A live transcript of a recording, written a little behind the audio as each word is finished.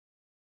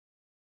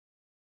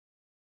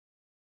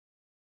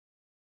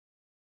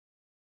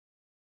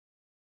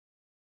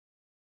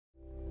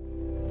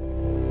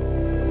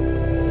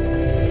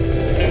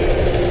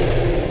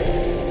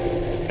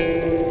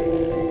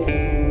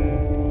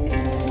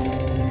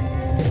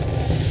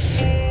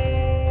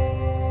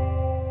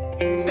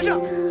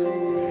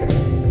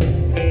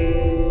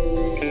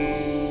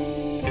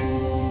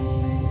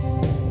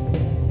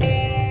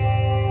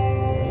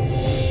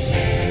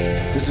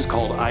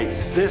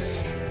ice.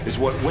 This is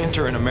what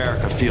winter in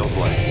America feels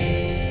like.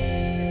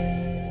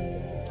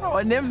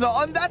 Our names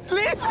are on that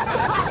list.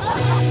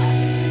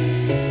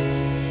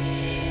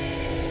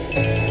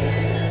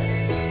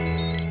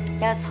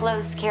 Yes, hello,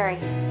 this is Carrie.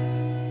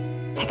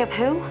 Pick up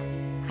who?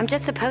 I'm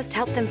just supposed to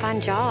help them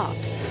find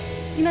jobs.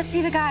 You must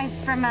be the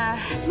guys from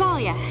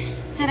Somalia,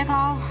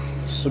 Senegal,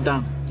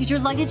 Sudan. Did your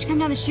luggage come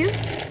down the chute?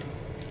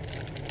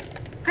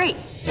 Great.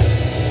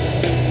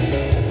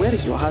 Where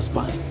is your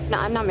husband? No,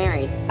 I'm not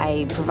married.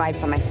 I provide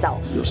for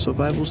myself. Your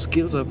survival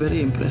skills are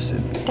very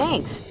impressive.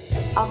 Thanks.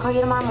 I'll call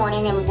you tomorrow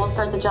morning and we'll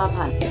start the job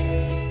hunt.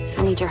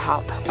 I need your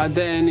help. Are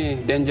there any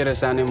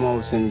dangerous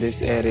animals in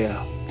this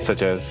area?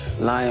 Such as?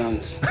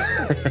 Lions.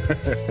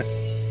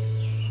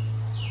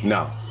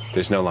 No,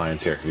 there's no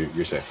lions here.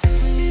 You're safe.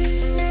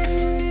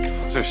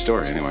 What's their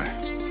story, anyway?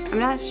 I'm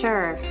not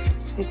sure.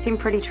 They seem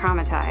pretty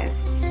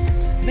traumatized.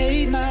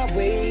 Made my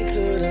way to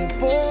the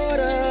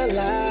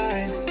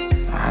borderline.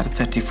 I had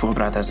 34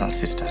 brothers and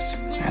sisters,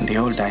 and they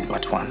all died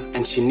but one.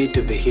 And she need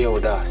to be here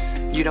with us.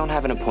 You don't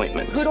have an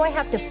appointment. Who do I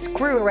have to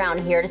screw around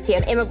here to see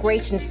an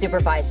immigration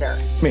supervisor?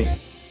 Me.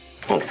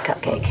 Thanks,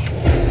 Cupcake.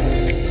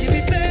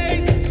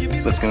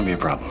 That's going to be a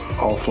problem.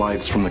 All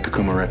flights from the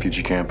Kakuma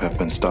refugee camp have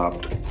been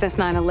stopped. Since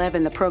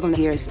 9/11, the program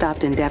here is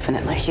stopped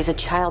indefinitely. She's a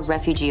child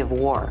refugee of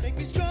war.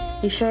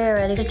 You sure you're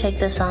ready to take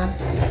this on?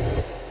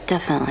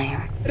 Definitely.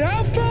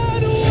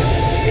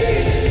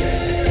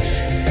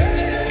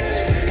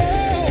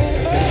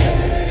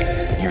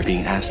 You're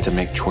being asked to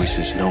make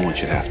choices no one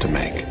should have to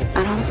make.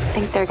 I don't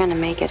think they're gonna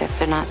make it if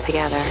they're not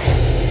together.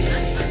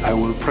 I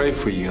will pray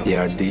for you,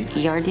 Yardi.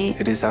 Yardi?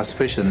 It is our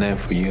special name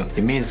for you.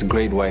 It means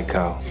great white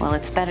cow. Well,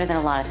 it's better than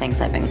a lot of things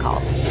I've been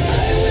called.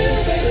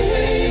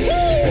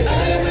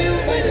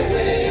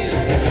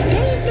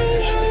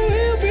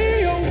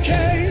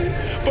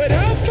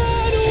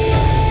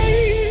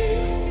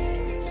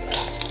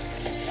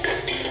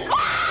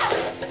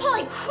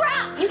 Holy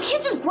crap! You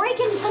can't just break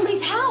into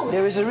somebody's house.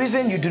 There is a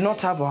reason you do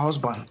not have a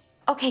husband.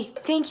 Okay,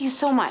 thank you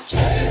so much.